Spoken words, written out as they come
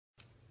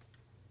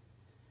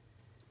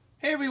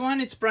Hey everyone,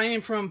 it's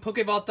Brian from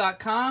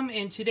Pokevault.com,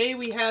 and today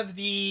we have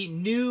the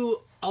new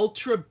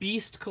Ultra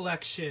Beast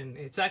collection.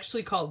 It's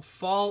actually called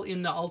Fall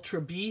in the Ultra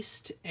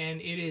Beast,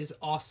 and it is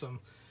awesome.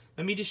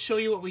 Let me just show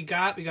you what we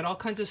got. We got all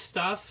kinds of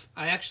stuff.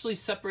 I actually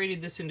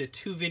separated this into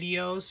two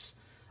videos.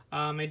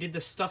 I did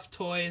the stuffed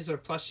toys or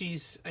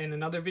plushies in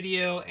another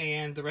video,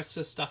 and the rest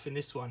of the stuff in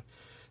this one.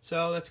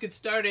 So let's get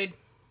started.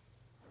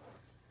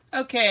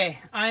 Okay,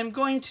 I'm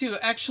going to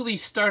actually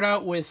start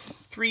out with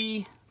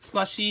three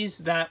plushies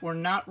that were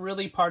not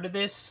really part of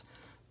this,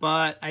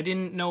 but I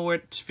didn't know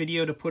which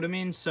video to put them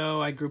in,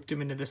 so I grouped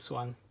them into this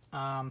one.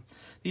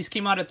 These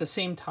came out at the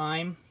same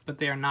time, but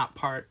they are not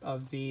part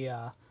of the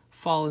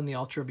Fall in the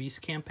Ultra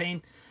Beast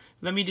campaign.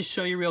 Let me just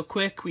show you real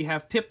quick. We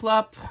have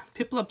Piplup.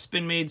 Piplup's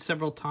been made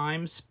several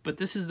times, but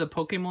this is the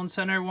Pokemon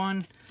Center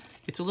one.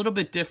 It's a little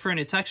bit different.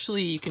 It's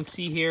actually, you can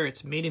see here,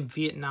 it's made in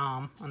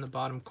Vietnam on the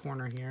bottom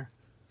corner here.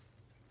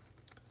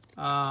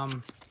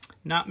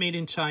 Not made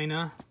in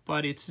China,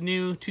 but it's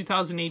new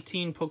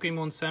 2018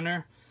 Pokemon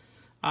Center.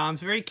 It's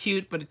very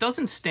cute, but it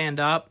doesn't stand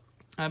up.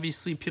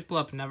 Obviously,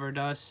 Piplup never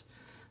does.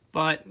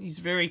 But he's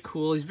very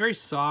cool. He's very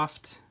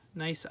soft.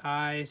 Nice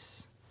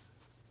eyes.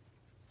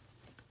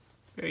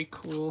 Very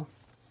cool.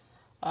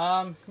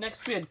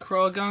 Next we had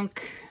Croagunk.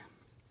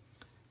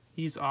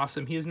 He's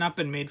awesome. He has not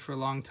been made for a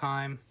long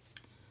time.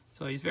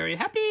 So he's very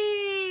happy.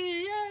 Yay!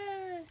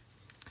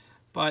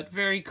 But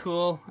very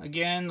cool.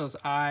 Again, those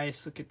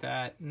eyes. Look at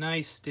that.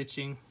 Nice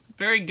stitching.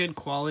 Very good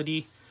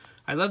quality.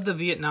 I love the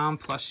Vietnam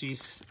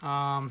plushies.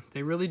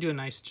 They really do a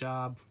nice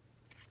job.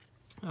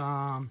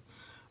 A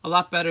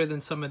lot better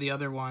than some of the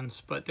other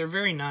ones, but they're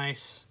very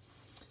nice.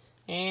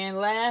 And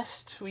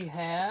last we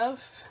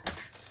have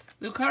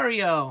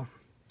Lucario.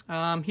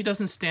 He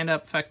doesn't stand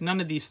up. In fact, none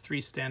of these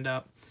three stand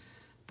up.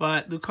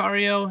 But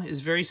Lucario is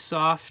very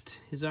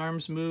soft. His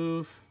arms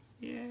move.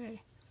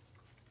 Yay.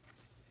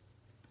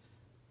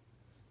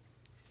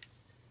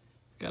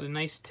 Got a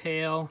nice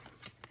tail.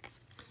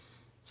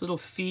 His little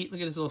feet. Look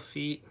at his little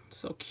feet.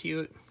 So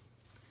cute.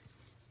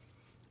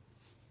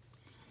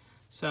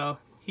 So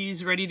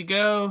he's ready to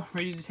go.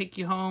 Ready to take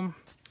you home.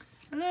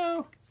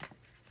 Hello.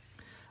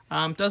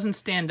 Doesn't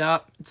stand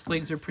up. Its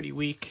legs are pretty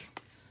weak.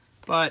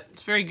 But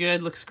it's very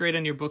good. Looks great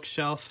on your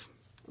bookshelf.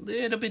 A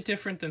little bit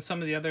different than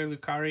some of the other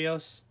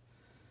Lucarios.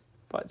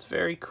 But it's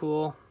very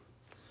cool.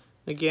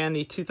 Again,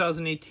 the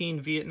 2018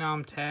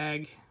 Vietnam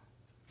tag.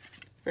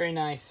 Very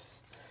nice.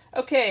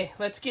 Okay,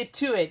 let's get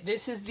to it.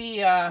 This is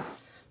the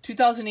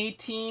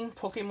 2018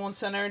 Pokemon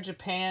Center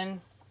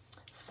Japan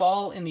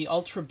Fall in the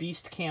Ultra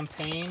Beast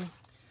campaign.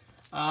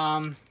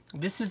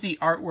 This is the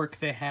artwork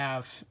they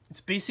have. It's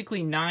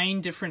basically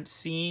 9 different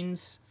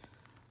scenes.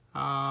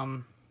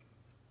 These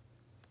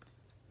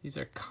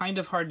are kind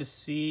of hard to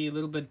see, a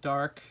little bit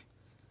dark.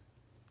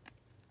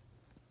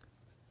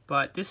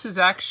 But this is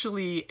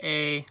actually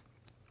a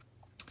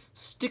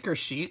sticker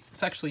sheet.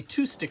 It's actually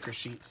 2 sticker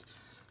sheets.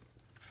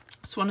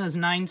 This one has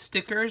 9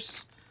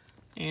 stickers,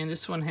 and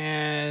this one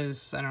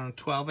has, I don't know,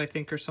 12, I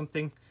think, or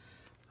something.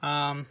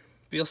 But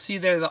you'll see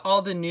there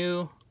all the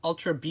new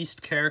Ultra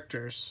Beast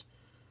characters.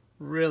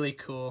 Really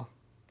cool.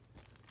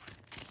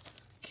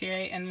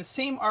 Okay, and the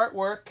same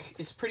artwork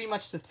is pretty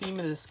much the theme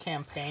of this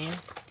campaign.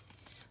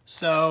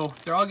 So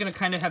they're all going to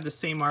kind of have the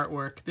same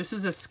artwork. This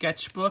is a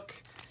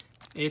sketchbook.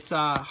 It's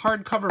a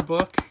hardcover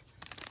book,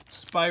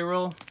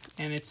 spiral,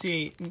 and it's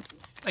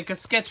like a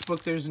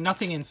sketchbook. There's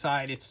nothing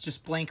inside. It's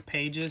just blank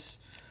pages.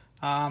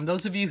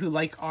 Those of you who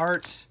like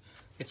art,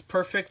 it's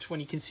perfect when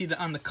you can see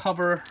on the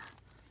cover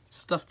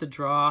stuff to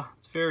draw.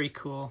 It's very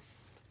cool.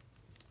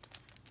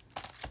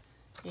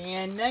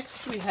 And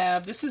next we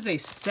have, this is a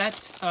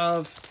set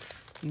of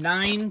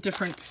 9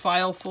 different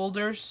file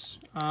folders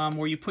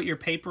where you put your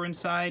paper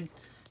inside,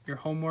 your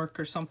homework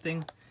or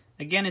something.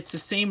 Again, it's the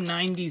same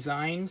 9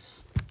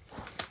 designs,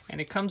 and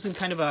it comes in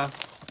kind of a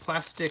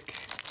plastic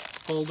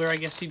folder, I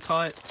guess you'd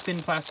call it, thin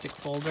plastic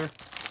folder.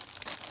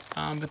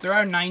 But there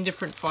are 9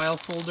 different file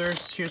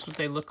folders. Here's what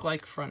they look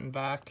like front and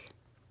back.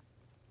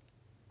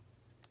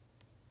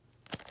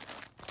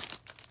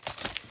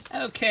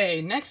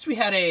 Okay, next we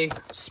had a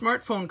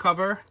smartphone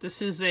cover.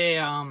 This is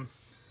a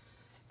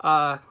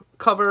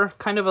cover,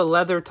 kind of a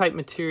leather type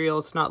material.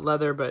 It's not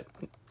leather, but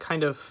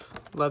kind of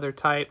leather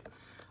type.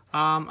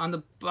 On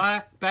the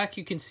back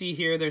you can see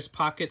here there's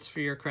pockets for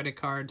your credit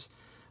cards.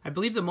 I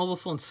believe the mobile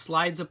phone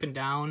slides up and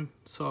down,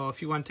 so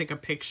if you want to take a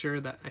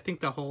picture, I think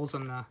the holes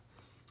on the,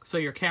 so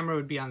your camera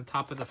would be on the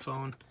top of the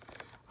phone.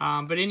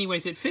 But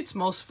anyways, it fits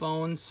most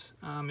phones.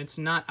 It's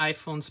not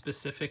iPhone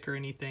specific or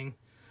anything.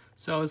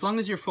 So as long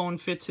as your phone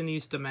fits in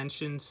these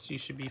dimensions, you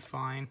should be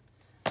fine.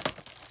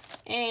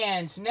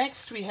 And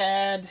next we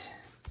had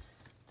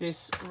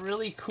this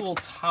really cool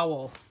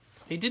towel.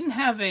 They didn't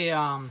have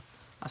a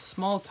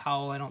small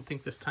towel, I don't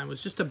think this time. It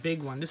was just a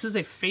big one. This is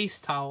a face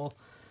towel,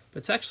 but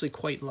it's actually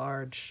quite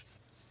large.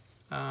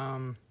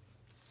 And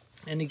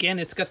again,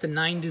 it's got the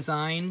 9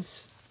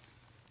 designs.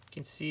 You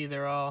can see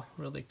they're all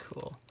really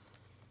cool.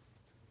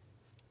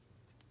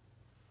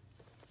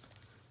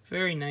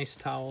 Very nice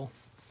towel.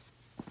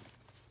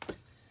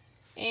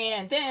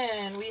 And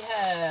then we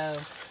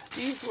have,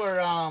 these were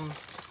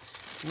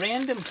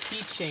random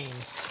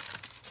keychains.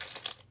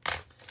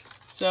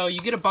 So you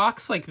get a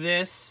box like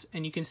this,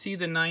 and you can see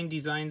the 9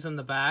 designs on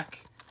the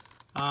back.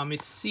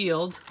 It's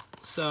sealed,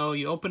 so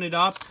you open it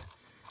up,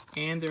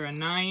 and there are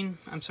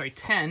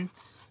 10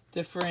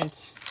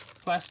 different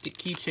plastic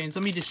keychains.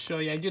 Let me just show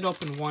you. I did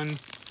open one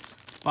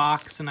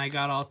box, and I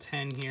got all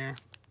 10 here.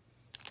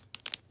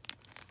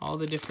 All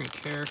the different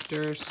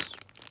characters.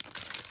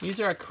 These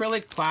are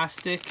acrylic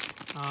plastic.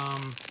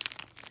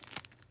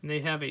 And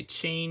they have a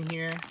chain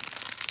here.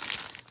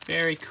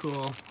 Very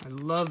cool. I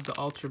love the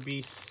Ultra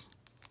Beasts.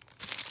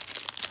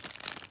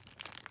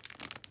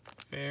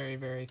 Very,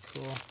 very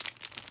cool.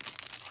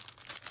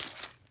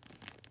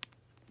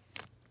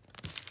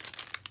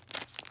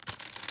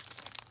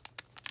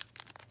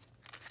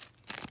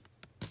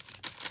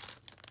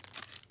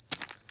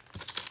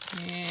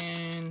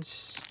 And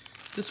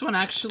this one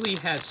actually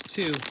has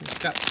 2. It's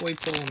got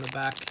Pokevault in the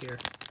back here.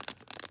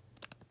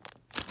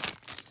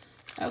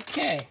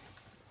 Okay.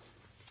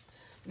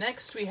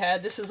 Next we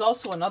had, this is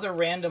also another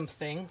random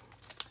thing.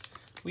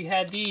 We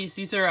had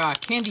these are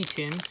candy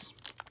tins.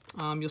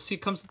 You'll see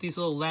it comes with these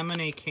little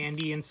lemonade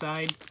candy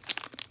inside.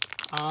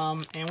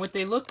 And what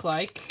they look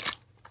like,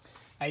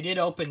 I did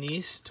open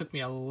these. Took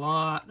me a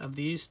lot of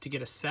these to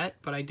get a set,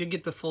 but I did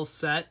get the full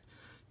set.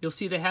 You'll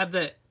see they have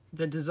the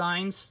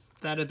designs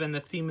that have been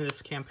the theme of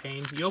this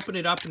campaign. You open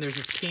it up and there's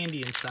this candy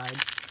inside.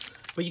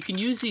 But you can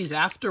use these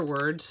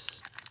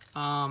afterwards.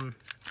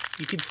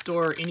 You can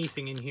store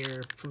anything in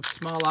here, from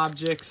small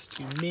objects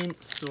to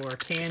mints or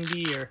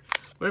candy or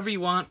whatever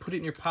you want. Put it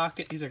in your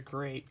pocket. These are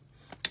great.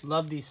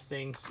 Love these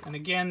things. And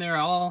again, they're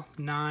all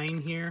 9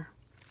 here.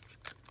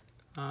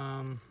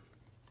 Let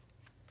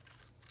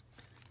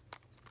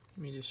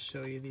me just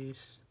show you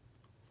these.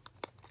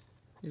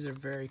 These are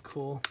very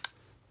cool.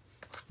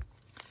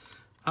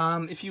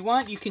 If you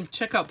want, you can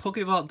check out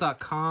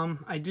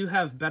Pokevault.com. I do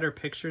have better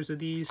pictures of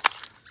these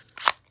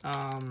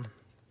on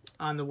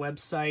the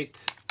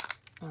website.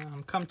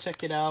 Come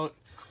check it out.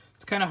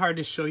 It's kind of hard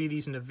to show you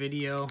these in a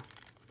video,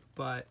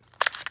 but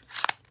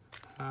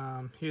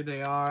here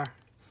they are.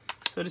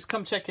 So just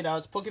come check it out.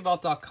 It's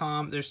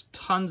Pokevault.com. There's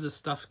tons of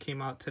stuff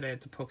came out today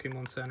at the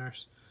Pokemon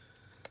Centers.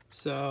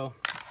 So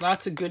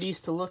lots of goodies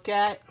to look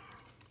at.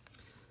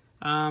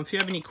 If you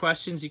have any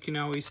questions, you can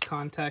always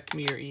contact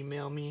me or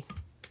email me.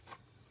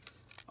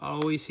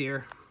 Always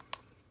here.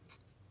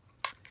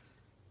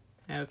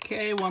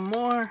 Okay, one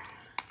more.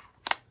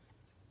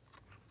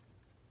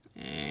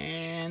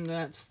 And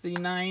that's the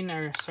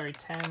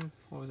 10.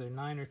 What was there,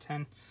 9 or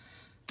 10?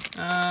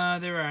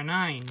 There are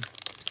 9.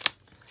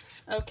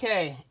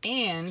 Okay,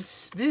 and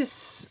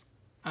this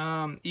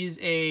is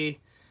a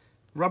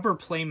rubber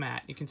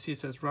playmat. You can see it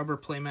says rubber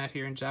playmat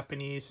here in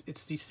Japanese.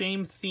 It's the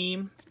same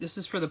theme. This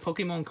is for the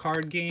Pokemon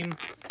card game.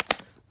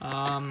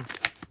 I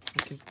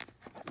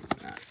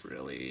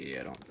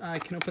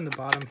can open the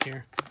bottom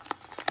here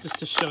just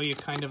to show you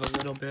kind of a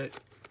little bit.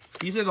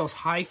 These are those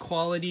high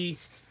quality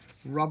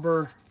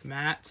rubber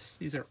mats.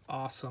 These are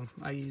awesome.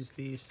 I use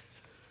these.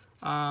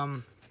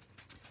 And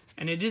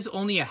it is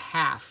only a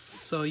half,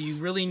 so you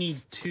really need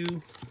 2,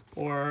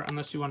 or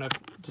unless you want to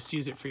just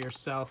use it for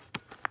yourself.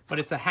 But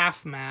it's a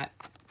half mat.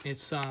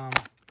 It's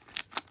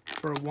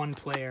for 1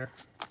 player.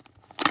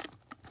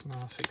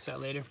 I'll fix that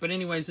later. But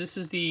anyways, this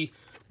is the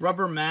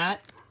rubber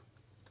mat.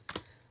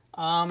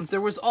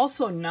 There was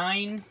also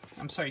 10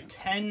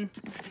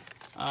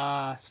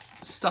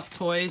 stuffed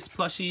toys,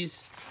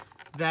 plushies,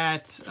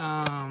 that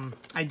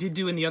I did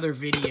do in the other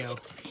video.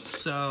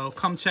 So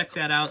come check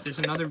that out. There's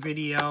another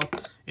video.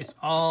 It's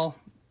all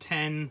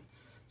 10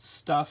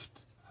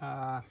 stuffed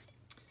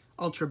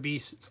Ultra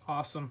Beasts. It's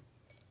awesome.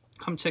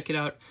 Come check it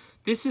out.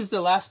 This is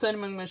the last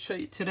item I'm going to show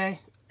you today.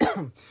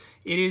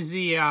 It is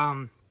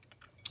the,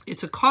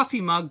 it's a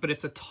coffee mug, but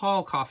it's a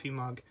tall coffee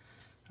mug.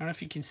 I don't know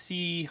if you can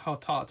see how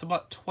tall. It's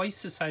about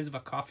twice the size of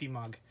a coffee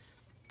mug.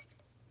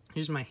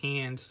 Here's my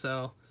hand,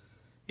 so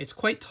it's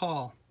quite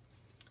tall.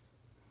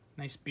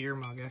 Nice beer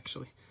mug,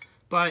 actually.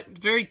 But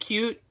very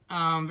cute,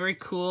 very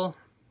cool,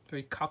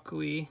 very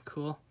kakui,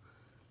 cool.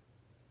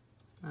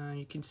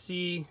 You can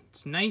see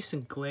it's nice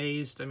and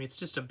glazed. I mean, it's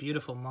just a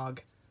beautiful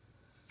mug.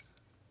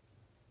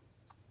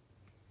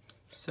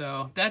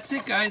 So that's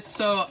it, guys.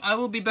 So I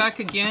will be back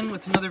again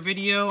with another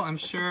video. I'm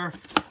sure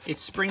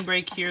it's spring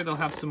break here. They'll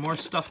have some more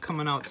stuff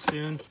coming out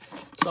soon.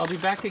 So I'll be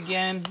back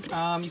again.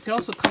 You can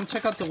also come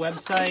check out the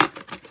website,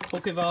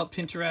 Pokevault,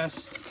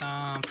 Pinterest,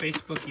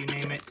 Facebook, you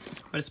name it.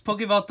 But it's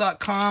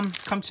Pokevault.com.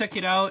 Come check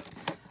it out.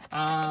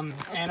 And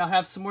I'll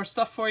have some more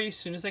stuff for you as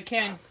soon as I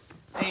can.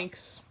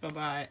 Thanks.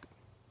 Bye-bye.